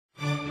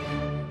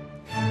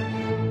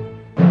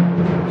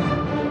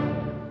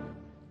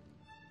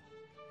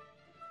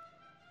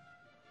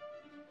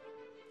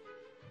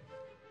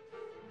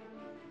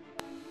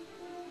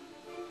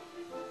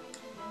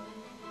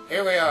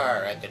Here we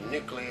are at the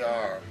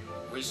NUCLEE-R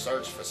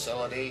research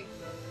facility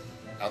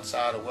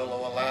outside of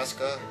Willow,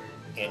 Alaska,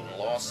 in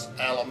Los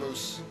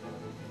Alamos,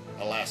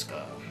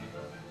 Alaska.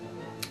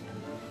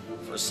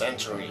 For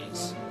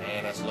centuries,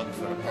 man has looked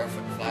for the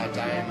perfect fly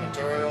tying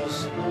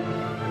materials.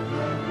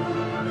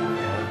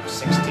 For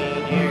 16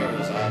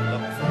 years, I've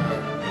looked for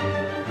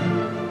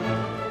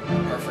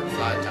the perfect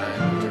fly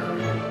tying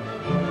material,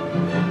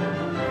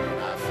 and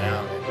I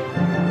found it.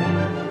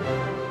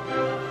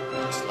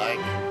 Just like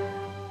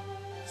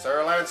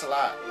Sir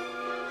Lancelot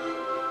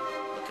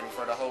looking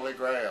for the Holy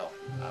Grail.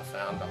 I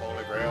found the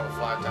Holy Grail of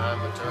fly tying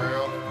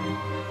material.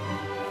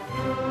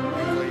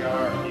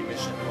 NUCLEE-R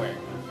emission wing.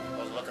 I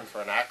was looking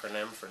for an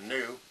acronym for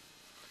new,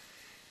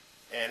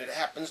 and it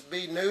happens to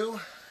be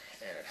new,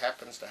 and it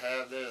happens to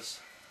have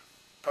this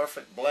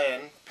perfect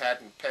blend,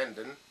 patent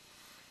pending,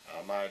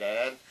 I might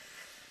add,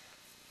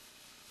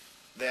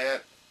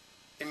 that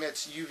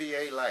emits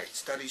UVA light.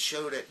 Studies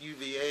show that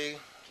UVA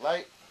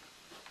light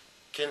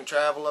can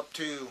travel up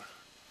to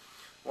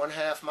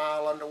 1/2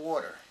 mile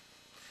underwater.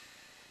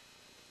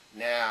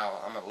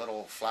 Now, I'm a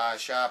little fly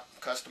shop,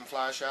 custom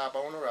fly shop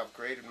owner. I've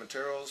created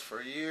materials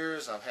for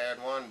years. I've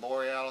had one,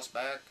 Borealis,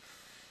 back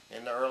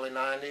in the early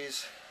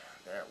 90s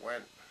that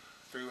went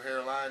through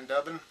hairline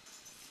dubbing.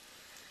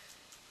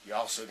 You're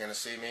also going to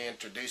see me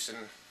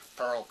introducing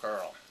Pearl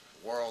Curl,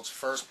 the world's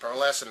first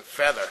pearlescent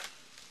feather.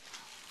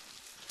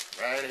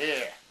 Right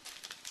here.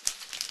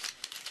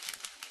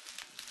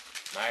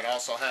 Might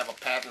also have a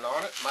patent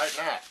on it, might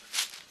not.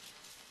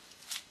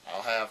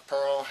 I'll have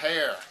pearl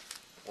hair,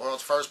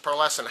 world's first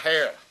pearlescent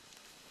hair.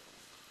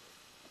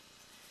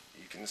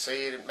 You can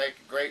see it make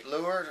a great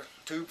lure,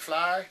 tube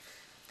fly.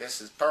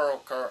 This is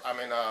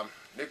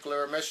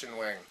nuclear emission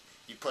wing.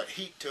 You put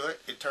heat to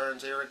it, it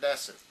turns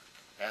iridescent.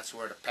 That's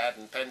where the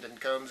patent pending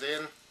comes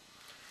in.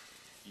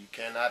 You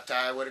cannot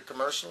tie with it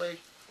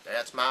commercially.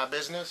 That's my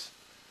business.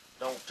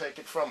 Don't take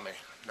it from me.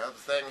 Another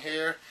thing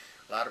here,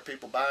 a lot of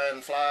people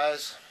buying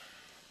flies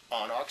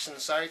on auction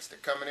sites. They're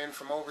coming in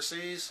from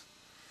overseas.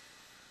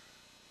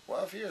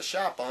 Well, if you're a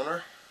shop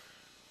owner,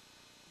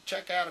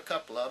 check out a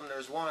couple of them.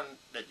 There's one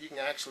that you can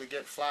actually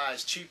get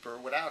flies cheaper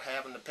without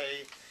having to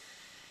pay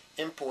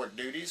import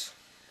duties.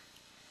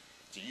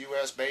 It's a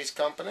U.S. based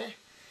company,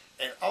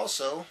 and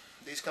also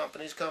these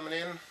companies coming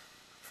in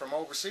from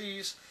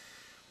overseas,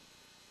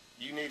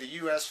 you need a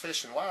U.S.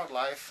 Fish and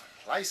Wildlife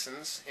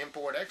license,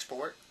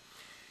 import-export.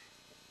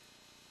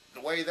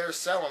 The way they're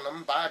selling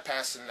them,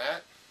 bypassing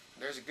that,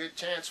 there's a good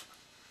chance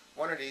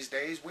one of these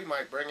days we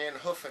might bring in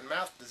hoof and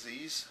mouth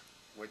disease,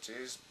 which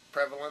is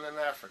prevalent in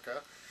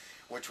Africa,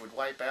 which would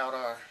wipe out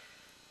our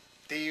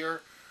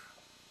deer,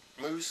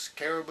 moose,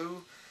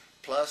 caribou,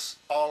 plus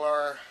all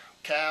our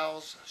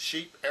cows,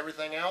 sheep,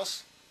 everything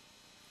else.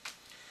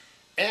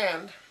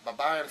 And by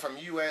buying from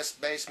U.S.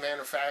 based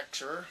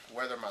manufacturer,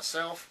 whether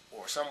myself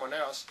or someone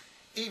else,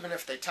 even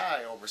if they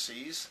tie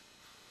overseas,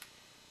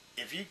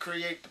 if you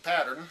create the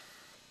pattern,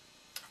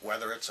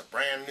 whether it's a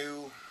brand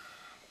new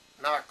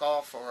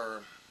knockoff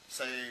or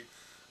say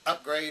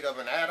upgrade of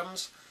an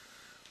Adams,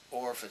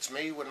 or if it's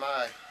me with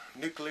my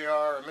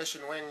NUCLEE-R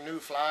emission wing new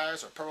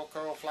flies or pearl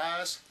curl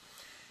flies,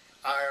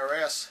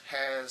 IRS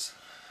has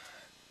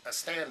a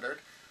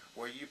standard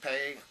where you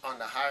pay on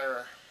the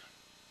higher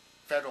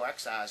federal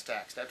excise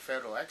tax. That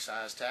federal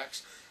excise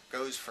tax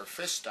goes for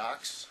fish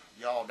stocks,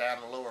 y'all down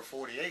in the lower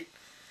 48.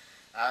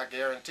 I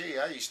guarantee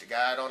I used to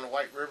guide on the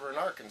White River in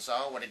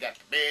Arkansas when they got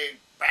the big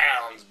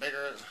browns,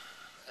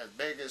 as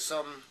big as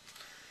some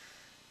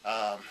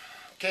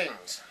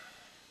kings.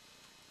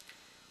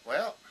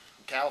 Well,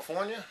 in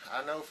California,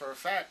 I know for a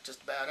fact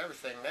just about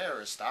everything there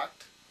is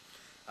stocked.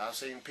 I've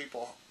seen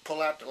people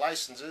pull out the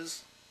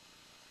licenses,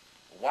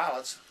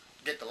 wallets,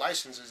 get the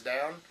licenses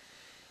down.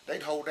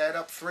 They'd hold that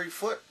up 3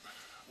 foot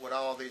with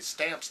all these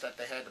stamps that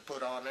they had to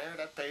put on there.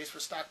 That pays for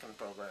stocking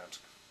programs.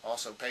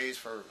 Also pays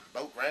for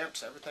boat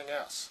ramps, everything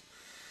else.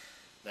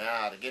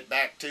 Now, to get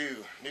back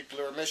to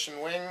nuclear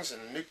emission wings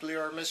and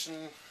nuclear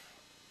emission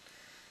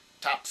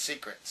top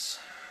secrets.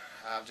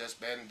 I've just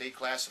been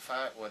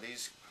declassified, well,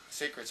 these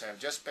secrets have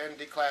just been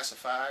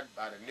declassified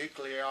by the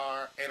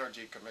NUCLEE-R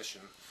Energy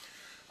Commission.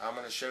 I'm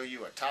going to show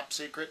you a top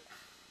secret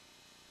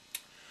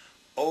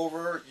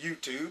over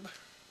YouTube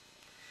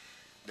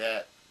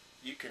that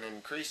you can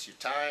increase your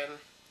tying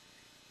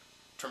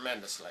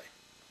tremendously.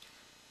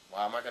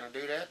 Why am I going to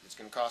do that? It's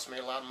going to cost me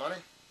a lot of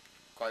money.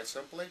 Quite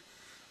simply,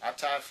 I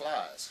tie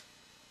flies.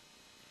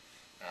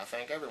 I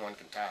think everyone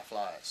can tie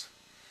flies.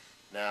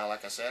 Now,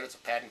 like I said, it's a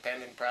patent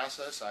pending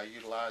process. I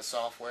utilize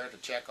software to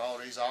check all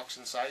these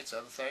auction sites,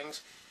 other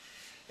things.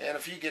 And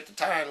if you get to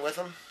tying with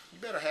them, you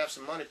better have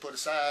some money put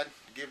aside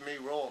to give me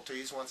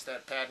royalties once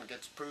that patent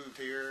gets approved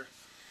here,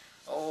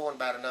 in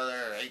about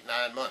another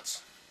 8-9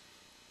 months.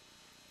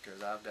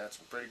 Because I've got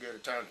some pretty good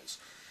attorneys.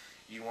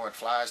 You want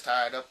flies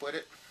tied up with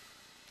it?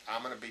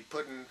 I'm going to be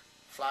putting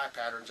fly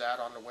patterns out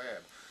on the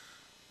web.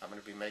 I'm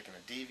going to be making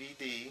a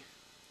DVD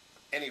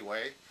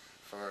anyway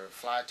for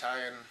fly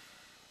tying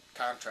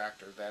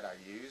contractor that I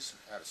use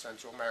out of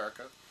Central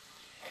America.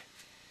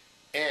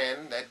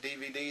 And that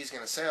DVD is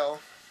going to sell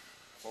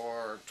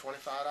for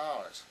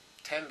 $25.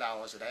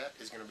 $10 of that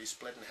is going to be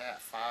split in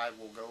half. $5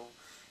 will go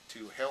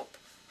to help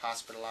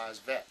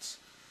hospitalized vets.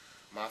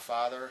 My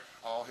father,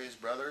 all his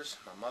brothers,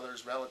 my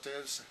mother's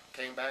relatives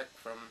came back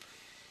from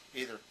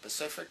either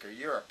Pacific or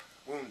Europe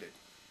wounded.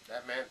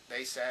 That meant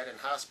they sat in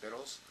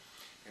hospitals,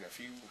 and if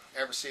you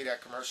ever see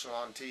that commercial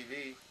on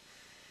TV,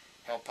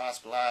 help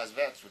hospitalized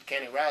vets with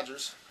Kenny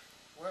Rogers,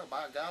 well,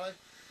 by golly,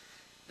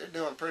 they're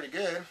doing pretty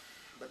good,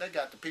 but they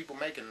got the people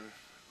making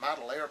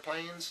model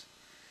airplanes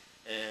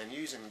and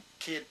using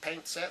kid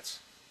paint sets.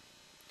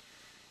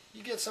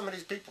 You get some of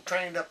these people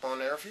trained up on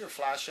there. If you're a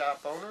fly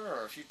shop owner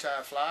or if you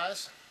tie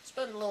flies,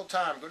 spend a little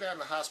time. Go down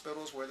to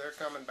hospitals where they're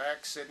coming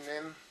back, sitting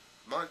in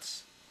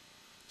months,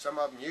 some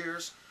of them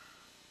years.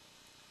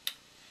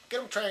 Get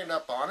them trained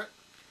up on it.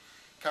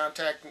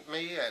 Contact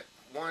me at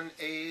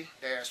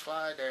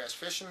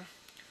 1A-fly-fishing.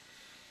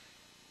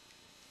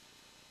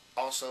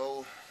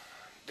 Also,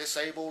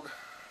 disabled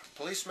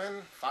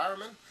policemen,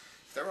 firemen,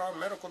 if they're on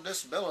medical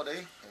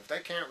disability, if they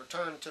can't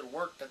return to the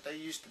work that they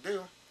used to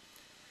do,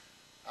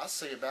 I'll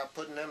see about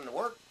putting them to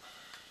work,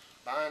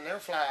 buying their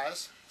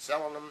flies,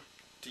 selling them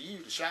to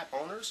you, the shop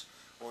owners,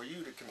 or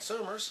you, the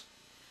consumers.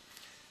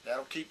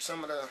 That'll keep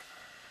some of the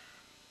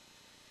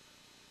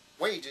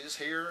wages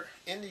here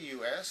in the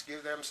U.S.,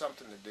 give them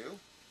something to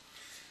do.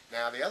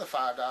 Now, the other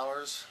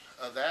 $5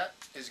 of that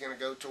is going to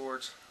go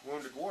towards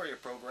Wounded Warrior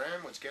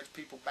Program, which gets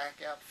people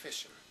back out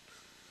fishing,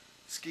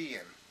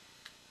 skiing,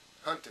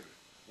 hunting,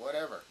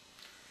 whatever.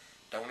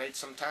 Donate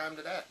some time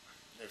to that.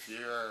 If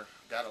you've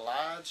got a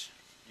lodge,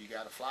 you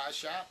got a fly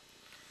shop,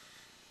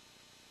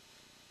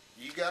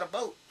 you got a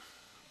boat,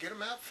 get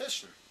them out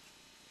fishing.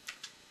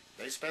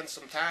 They spend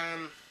some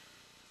time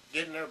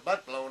getting their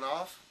butt blown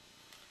off,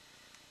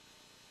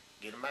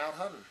 get them out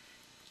hunting,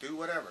 do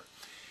whatever.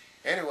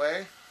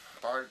 Anyway,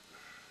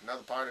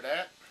 another part of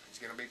that is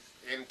going to be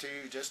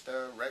into just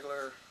the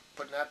regular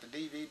putting out the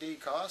DVD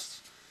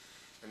costs,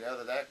 and the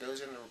other of that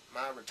goes into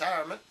my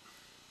retirement,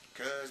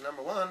 because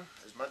number one,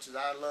 as much as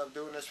I love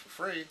doing this for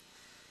free,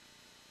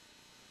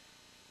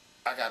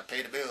 I got to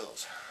pay the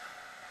bills.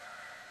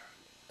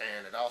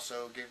 And it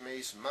also gives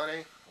me some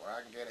money where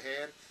I can get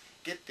ahead,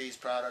 get these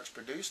products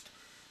produced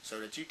so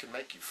that you can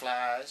make your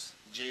flies,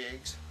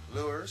 jigs,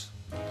 lures,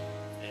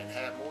 and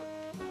have more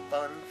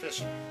fun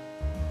fishing.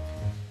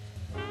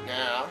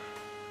 Now,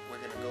 we're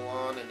going to go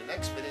on in the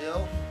next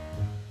video.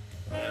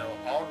 Now,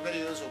 all the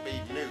videos will be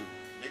new.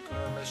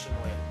 Nuclear mission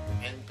wing.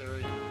 N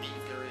period, B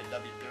period,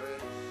 W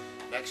period.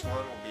 Next one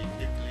will be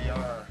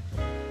NUCLEE-R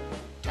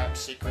Top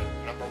Secret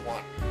number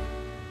 1.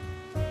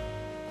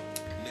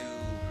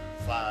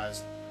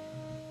 Flies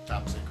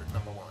Top Secret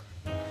number 1.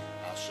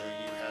 I'll show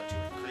you how to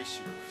increase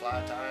your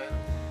fly tying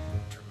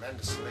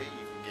tremendously.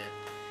 You can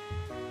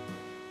get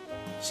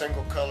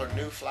single color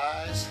new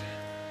flies.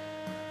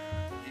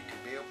 You can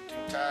be able to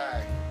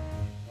tie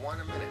one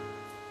a minute,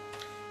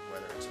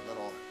 whether it's a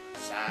little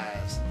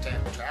size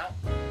 10 trout,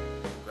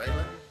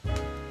 grayling,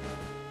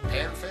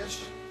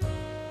 panfish,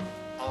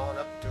 on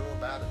up to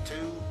about a 2,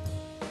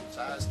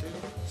 size 2,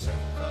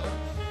 single color.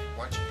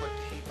 Once you put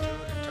the heat to it,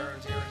 it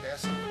turns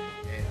iridescent.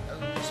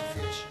 And those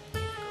fish go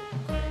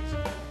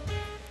crazy.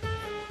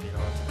 And get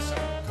on to the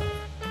second color.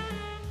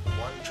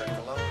 One trick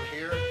alone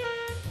here,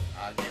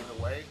 I give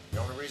away. The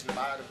only reason to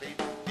buy the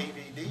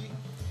DVD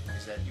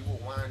is that you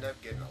will wind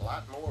up getting a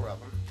lot more of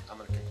them. I'm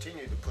going to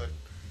continue to put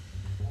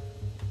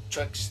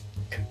tricks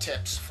and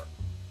tips for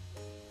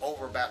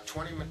over about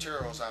 20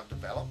 materials I've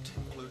developed,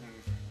 including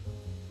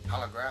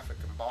holographic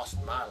embossed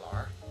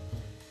mylar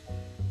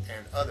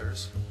and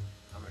others.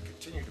 I'm going to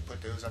continue to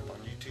put those up on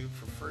YouTube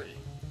for free.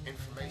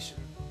 Information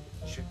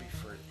should be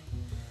free.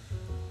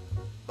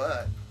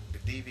 But the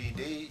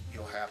DVD,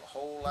 you'll have a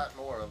whole lot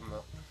more of them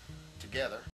together.